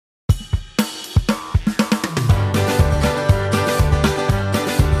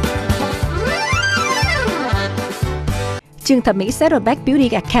Trường thẩm mỹ Saddleback Beauty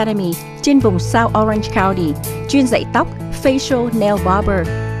Academy trên vùng South Orange County, chuyên dạy tóc, facial, nail barber,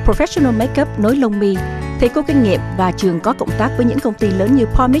 professional makeup, nối lông mi. Thầy cô kinh nghiệm và trường có cộng tác với những công ty lớn như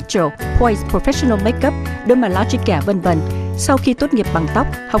Paul Mitchell, Poise Professional Makeup, Dermalogica, v.v. Sau khi tốt nghiệp bằng tóc,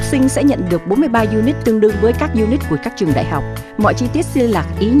 học sinh sẽ nhận được 43 unit tương đương với các unit của các trường đại học. Mọi chi tiết xin liên lạc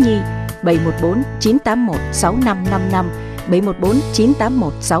Ý Nhi 714 981 6555 714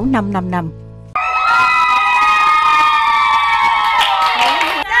 981 6555.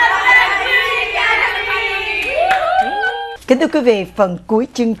 Kính thưa quý vị, phần cuối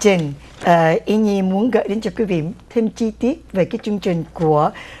chương trình, Ý Nhi muốn gửi đến cho quý vị thêm chi tiết về cái chương trình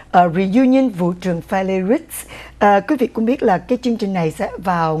của Reunion Vũ trường Phailey Ritz. Quý vị cũng biết là cái chương trình này sẽ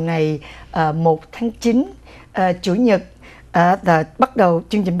vào ngày 1 tháng 9, Chủ nhật.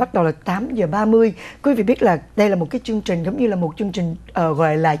 Chương trình bắt đầu là 8 giờ 30. Quý vị biết là đây là một cái chương trình giống như là một chương trình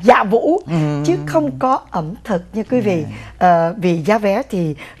gọi là dạ vũ, chứ không có ẩm thực nha quý vị. Vì giá vé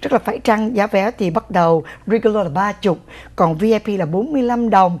thì rất là phải chăng, giá vé thì bắt đầu regular là 30, còn VIP là 45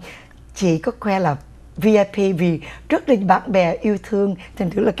 đồng. Chỉ có khoe là VIP vì rất là bạn bè yêu thương, thành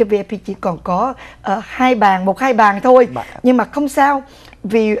thử là cái VIP chỉ còn có 2 bàn, 1-2 bàn thôi. Nhưng mà không sao,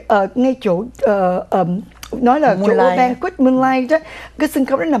 vì ngay chỗ nói là chỗ banquet Moonlight đó, cái sân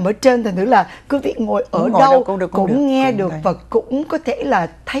khấu đó nằm ở trên, thành thử là quý vị ngồi ở đâu cũng nghe được và cũng có thể là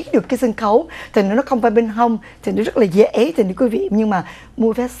thấy được cái sân khấu. Thành nó không phải bên hông, thì nó rất là dễ. Thì quý vị, nhưng mà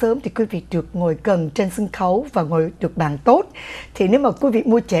mua vé sớm thì quý vị được ngồi gần trên sân khấu và ngồi được bàn tốt. Thì nếu mà quý vị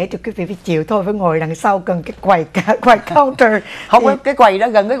mua trễ thì quý vị phải chịu thôi, phải ngồi đằng sau gần cái quầy counter. Không, thì cái quầy đó,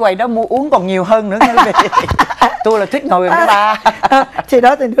 gần cái quầy đó mua uống còn nhiều hơn nữa quý vị. Tôi là thích ngồi với ba. Thì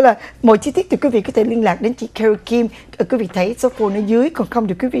đó, thì nữa là mọi chi tiết thì quý vị có thể liên lạc đến chị Carol Kim. Quý vị thấy số phone ở dưới, còn không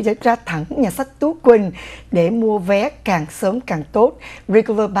thì quý vị sẽ ra thẳng nhà sách Tú Quỳnh để mua vé càng sớm càng tốt.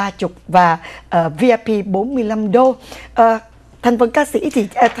 Regular 30 và VIP 45 đô. Thành phần ca sĩ thì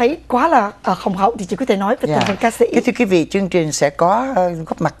thấy quá là hồng hậu, thì chị có thể nói về thành phần ca sĩ. Thưa quý vị, chương trình sẽ có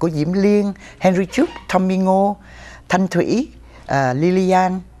góp mặt của Diễm Liên, Henry Trúc, Tommy Ngô, Thanh Thủy,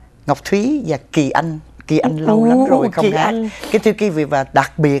 Lilian, Ngọc Thúy và Kỳ Anh. Kỳ Anh lâu lắm rồi không hát. Cái thưa quý vị, và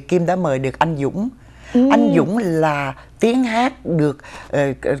đặc biệt Kim đã mời được anh Dũng. Anh Dũng là tiếng hát được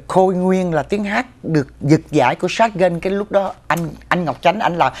khôi nguyên, là tiếng hát được giật giải của Shotgun. Cái lúc đó anh Ngọc Chánh,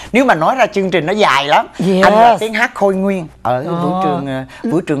 anh là, nếu mà nói ra chương trình nó dài lắm. Anh là tiếng hát khôi nguyên ở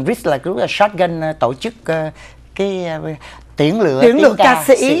vũ trường Ritz, là lúc là Shotgun tổ chức cái tuyển lựa ca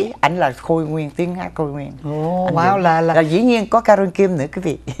sĩ. Ảnh là khôi nguyên, tiếng hát khôi nguyên. Wow, là dĩ nhiên có Carol Kim nữa quý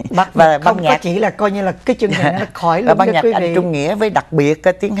vị. Và không có chỉ là coi như là cái chương trình nó khỏi luôn ban nhạc quý vị. Anh Trung Nghĩa, với đặc biệt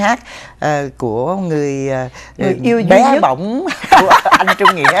cái tiếng hát của người yêu bé bỏng của anh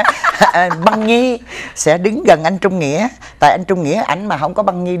Trung Nghĩa. Băng Nhi sẽ đứng gần anh Trung Nghĩa. Tại anh Trung Nghĩa ảnh mà không có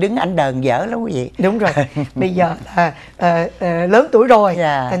Băng Nhi đứng, ảnh đờn dở lắm quý vị. Đúng rồi. Bây giờ là lớn tuổi rồi,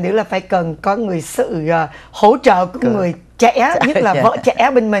 thành nữa là phải cần có người sự hỗ trợ của người trẻ, nhất là vợ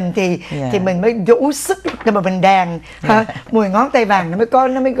trẻ bên mình thì mình mới đủ sức để mà mình đàn 10 ngón tay vàng nó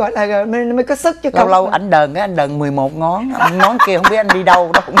mới gọi là nó mới có sức, chứ lâu lâu anh đờn 11 ngón, ngón kia không biết anh đi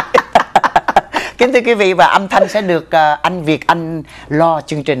đâu đâu. Kính thưa quý vị, và âm thanh sẽ được anh Việt Anh lo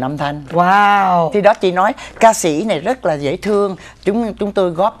chương trình âm thanh. Wow. Thì đó, chị nói ca sĩ này rất là dễ thương. Chúng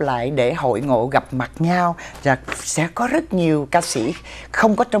tôi góp lại để hội ngộ gặp mặt nhau, và sẽ có rất nhiều ca sĩ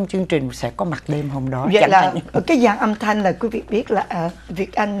không có trong chương trình sẽ có mặt đêm hôm đó. Vậy là cái dàn âm thanh là quý vị biết là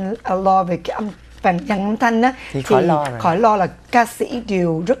Việt Anh lo về cái dàn âm thanh á, thì khỏi lo là ca sĩ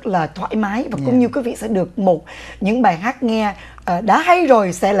đều rất là thoải mái, và cũng như quý vị sẽ được những bài hát nghe đã hay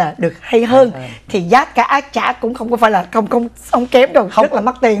rồi sẽ là được hay hơn. Thì giá cả trả cũng không có phải là không kém đâu, rất là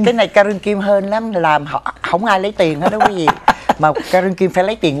mắc tiền. Cái này Carol Kim hơn lắm, làm không ai lấy tiền hết đó quý vị. Mà Carol Kim phải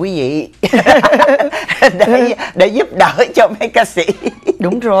lấy tiền quý vị để giúp đỡ cho mấy ca sĩ.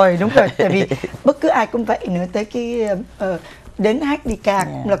 Đúng rồi. Tại vì bất cứ ai cũng vậy nữa, tới cái đến hát đi ca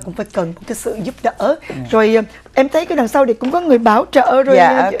cũng là cũng phải cần một cái sự giúp đỡ. Rồi em thấy cái đằng sau thì cũng có người bảo trợ rồi.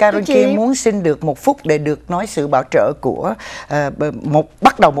 Carol Kim muốn xin được 1 phút để được nói sự bảo trợ của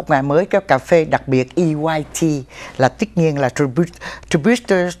bắt đầu một ngày mới, cái cà phê đặc biệt EYT, là tất nhiên là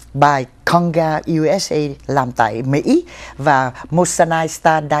Tributers by Conga USA, làm tại Mỹ, và Moissanite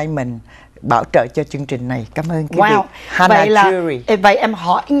Star Diamond bảo trợ cho chương trình này. Cảm ơn quý vị. Hannah Vậy em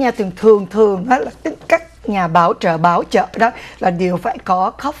hỏi nha, thường đó là các nhà bảo trợ đó là đều phải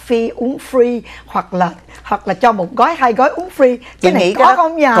có coffee uống free, hoặc là cho 1 gói 2 gói uống free. Cái này có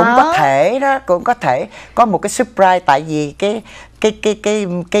không nhỉ? Cũng có thể đó, cũng có thể có một cái surprise, tại vì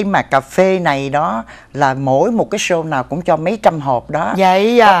cái mà cà phê này đó là mỗi một cái show nào cũng cho mấy trăm hộp đó.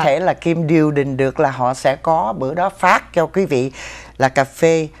 Vậy có thể là Kim điều định được là họ sẽ có bữa đó phát cho quý vị là cà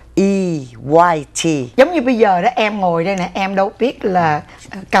phê EYT. Giống như bây giờ đó em ngồi đây nè, em đâu biết là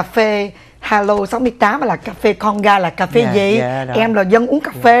cà phê Hello 68 là cà phê Conga là cà phê gì. Em là dân uống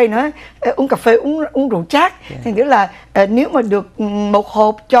cà phê nữa, uống cà phê, uống rượu chát. Thành thử là nếu mà được một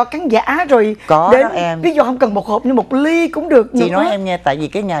hộp cho khán giả rồi có đến, đó em. ví dụ không cần một hộp nhưng một ly cũng được. Chị nữa. nói em nghe, tại vì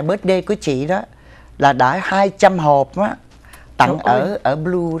cái ngày birthday của chị đó là đã 200 hộp á, tặng ở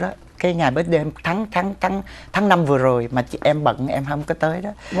Blue đó. Cái ngày birthday em tháng 5 vừa rồi mà em bận em không có tới đó.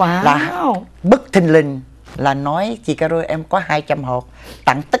 Wow. Là bất thình lình là nói chị Caro em có 200 hộp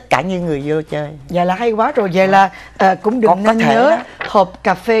tặng tất cả những người vô chơi. Vậy là hay quá rồi. Vậy là cũng đừng nên nhớ đó. Hộp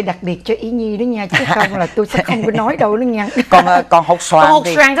cà phê đặc biệt cho Ý Nhi đó nha, chứ không là tôi sẽ không có nói đâu đó nha. Còn hột xoàn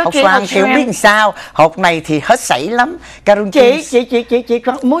thì hột xoàn thì không biết làm sao. Hột này thì hết sảy lắm. Chị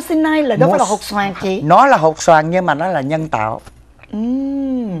Moissanite là đâu phải là hột xoàn chị. Nó là hột xoàn nhưng mà nó là nhân tạo.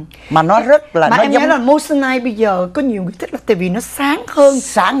 Mà nó rất là mà nó em giống... nhớ là Moissanite bây giờ có nhiều người thích là tại vì nó sáng hơn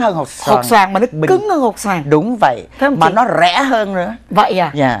hột xoàn. Hột xoàn mà nó cứng hơn hột xoàn. Đúng vậy. Mà chị? Nó rẻ hơn nữa. Vậy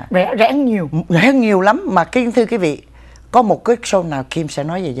à? Rẻ nhiều. Rẻ nhiều lắm. Mà kính thưa quý vị, có một cái show nào Kim sẽ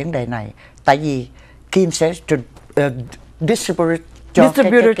nói về vấn đề này. Tại vì Kim sẽ distributor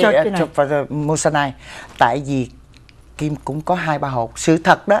cho Moissanite. Tại vì Kim cũng có 2-3 hộp. Sự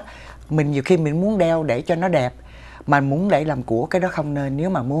thật đó, mình nhiều khi mình muốn đeo để cho nó đẹp, mà muốn để làm của cái đó không nên. Nếu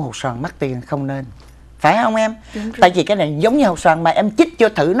mà mua hột xoàn mắc tiền không nên, phải không em? Tại vì cái này giống như hột xoàn mà em chích cho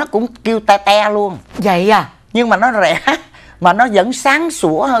thử nó cũng kêu te te luôn. Vậy à? Nhưng mà nó rẻ mà nó vẫn sáng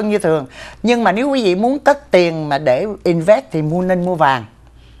sủa hơn như thường. Nhưng mà nếu quý vị muốn cất tiền mà để invest thì nên mua vàng.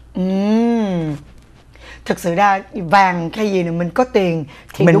 Thực sự ra vàng hay gì là mình có tiền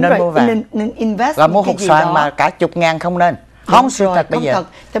thì mình đúng nên rồi, mua vàng. Nên invest. Và mua hột xoàn mà cả chục ngàn không nên. Không, sự thật bây giờ.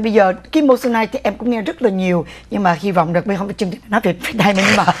 Tại bây giờ cái Moissanite thì em cũng nghe rất là nhiều, nhưng mà hy vọng được bây không phải chương trình nói về Diamond,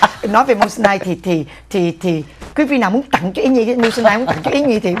 nhưng mà nói về Moissanite thì quý vị nào muốn tặng cho Ý Nhi cái Moissanite, muốn tặng cho Ý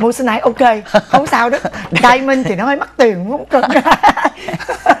Nhi thì Moissanite ok, không sao đó. Diamond thì nó hơi mắc tiền, không cần.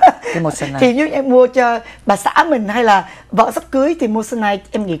 Thì nếu em mua cho bà xã mình hay là vợ sắp cưới thì Moissanite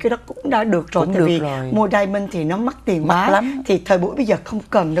em nghĩ cái đó cũng đã được rồi. Tại vì mua Diamond thì nó mắc tiền quá lắm. Thì thời buổi bây giờ không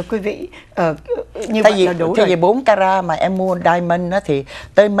cần đâu quý vị. Như vậy là đủ rồi. Tại vì 4 carat mà em mua Diamond đó thì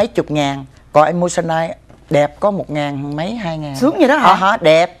tới mấy chục ngàn. Còn em mua Moissanite đẹp có 1.000 mấy 2.000. Sướng vậy đó hả?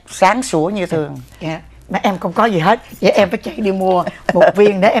 Đẹp, sáng sủa như thường. Mà em không có gì hết, vậy em phải chạy đi mua một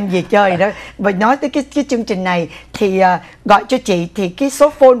viên để em về chơi đó. Và nói tới cái chương trình này thì gọi cho chị thì cái số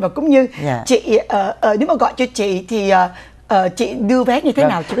phone và cũng như chị nếu mà gọi cho chị thì chị đưa vé như thế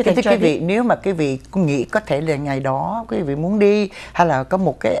nào chị có thể cho quý vị, nếu mà quý vị nghĩ có thể là ngày đó quý vị muốn đi hay là có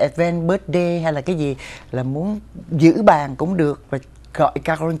một cái event birthday hay là cái gì là muốn giữ bàn cũng được, và gọi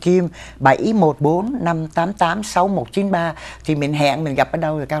Caroline Kim 714 588 6193 thì mình hẹn mình gặp ở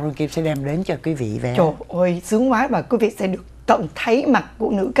đâu rồi Caroline Kim sẽ đem đến cho quý vị vé. Trời ơi sướng quá, và quý vị sẽ được tận thấy mặt của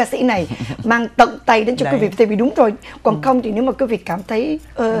nữ ca sĩ này mang tận tay đến cho quý vị. Tại vì đúng rồi, còn không thì nếu mà quý vị cảm thấy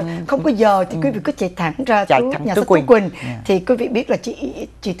không có giờ thì quý vị cứ chạy thẳng ra nhà sách Tú Quỳnh. Thì quý vị biết là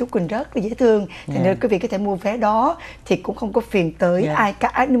chị Tú Quỳnh rất là dễ thương, thì nên quý vị có thể mua vé đó thì cũng không có phiền tới ai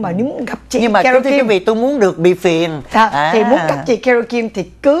cả. Nhưng mà nếu muốn gặp chị Carole Kim, quý vị tôi muốn được bị phiền thì muốn gặp chị Carole Kim thì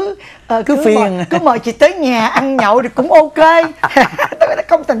cứ mời chị tới nhà ăn nhậu thì cũng ok.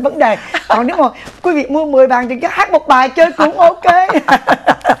 Không thành vấn đề. Còn nếu mà quý vị mua 10 bàn thì cứ hát một bài chơi cũng ok.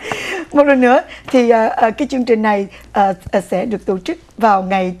 Một lần nữa thì cái chương trình này sẽ được tổ chức vào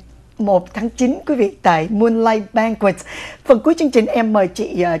ngày 1 tháng 9 quý vị tại Moonlight Banquet. Phần cuối chương trình em mời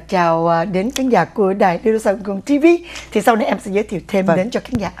chị chào đến khán giả của đài Đưa Sài Gòn TV. Thì sau này em sẽ giới thiệu thêm đến cho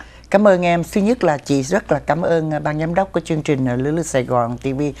khán giả. Cảm ơn em. Thứ nhất là chị rất là cảm ơn ban giám đốc của chương trình Lulu Sài Gòn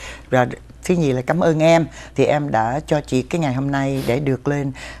TV. Và thứ nhì là cảm ơn em, thì em đã cho chị cái ngày hôm nay để được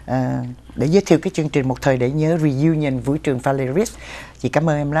lên để giới thiệu cái chương trình Một Thời Để Nhớ Reunion Vũ trường Valerie. Chị cảm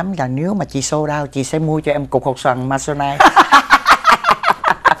ơn em lắm. Là nếu mà chị sold out chị sẽ mua cho em cục hột xoàn Moissanite.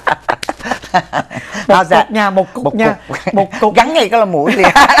 Một cục gắn ngay cái lỗ mũi liền.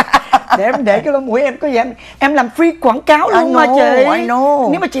 để cái lỗ mũi em có gì em làm free quảng cáo luôn mà chị.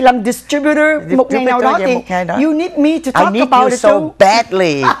 Nếu mà chị làm distributor một ngày nào đó thì you need me to talk about it so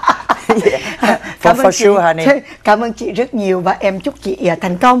badly. Cảm ơn chị rất nhiều và em chúc chị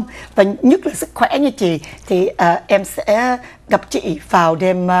thành công và nhất là sức khỏe như chị. Thì em sẽ gặp chị vào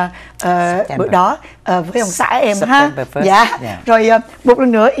đêm bữa đó với ông xã em ha. Rồi một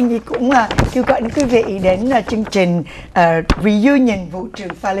lần nữa Yên Nhi cũng kêu gọi đến quý vị đến chương trình Reunion Vũ trường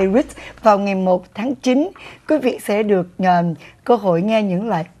Valerie vào ngày 1 tháng 9. Quý vị sẽ được cơ hội nghe những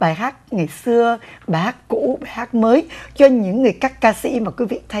loại bài hát ngày xưa, bài hát cũ, bài hát mới cho những người các ca sĩ mà quý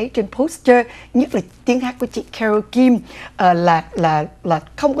vị thấy trên poster, nhất là tiếng hát của chị Carole Kim là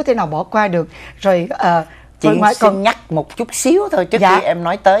không có thể nào bỏ qua được. Rồi Chị xin nhắc một chút xíu thôi trước khi em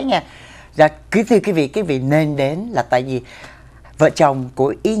nói tới nha. Dạ, thưa quý vị nên đến là tại vì vợ chồng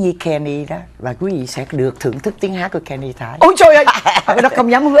của Ý Nhi Kenny đó, và quý vị sẽ được thưởng thức tiếng hát của Kenny Thái. Ôi trời ơi, cái đó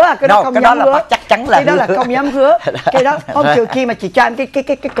không dám hứa, cái đó không dám hứa. Là chắc chắn là cái đó là không dám hứa. Cái đó không, trừ khi mà chị cho em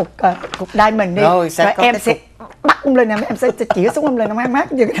cái cục diamond đi, rồi em sẽ bắt ông lên, em sẽ chỉ xuống ông lên ông hát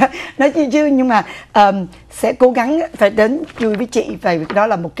nói chứ, nhưng mà sẽ cố gắng phải đến vui với chị, và đó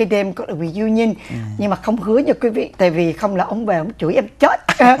là một cái đêm gọi là reunion. Nhưng mà không hứa nha quý vị, tại vì không là ông về ông chửi em chết.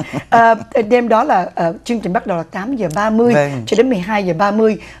 Đêm đó là chương trình bắt đầu là 8:30 cho đến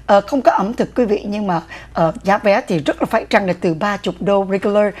 12:30. Không có ẩm thực quý vị, nhưng mà giá vé thì rất là phải chăng, là từ 30 đô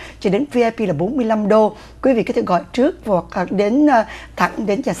regular cho đến VIP là 45 đô. Quý vị có thể gọi trước hoặc đến thẳng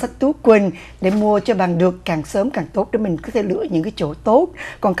đến nhà sách Tú Quỳnh để mua cho bằng được, càng sớm càng tốt để mình có thể lựa những cái chỗ tốt.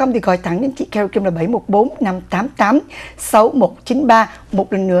 Còn không thì gọi thẳng đến chị Carol Kim là 714-588-6193.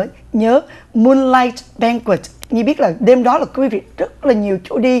 Một lần nữa nhớ Moonlight Banquet. Như biết là đêm đó là quý vị rất là nhiều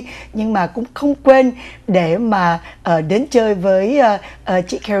chỗ đi, nhưng mà cũng không quên để mà đến chơi với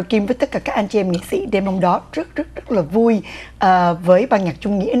chị Carol Kim, với tất cả các anh chị em nghệ sĩ. Đêm hôm đó rất là vui với ban nhạc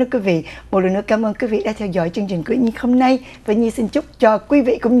Trung Nghĩa nữa quý vị. Một lần nữa cảm ơn quý vị đã theo dõi chương trình của Nhi hôm nay, và Nhi xin chúc cho quý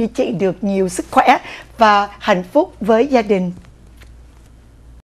vị cũng như chị được nhiều sức khỏe và hạnh phúc với gia đình.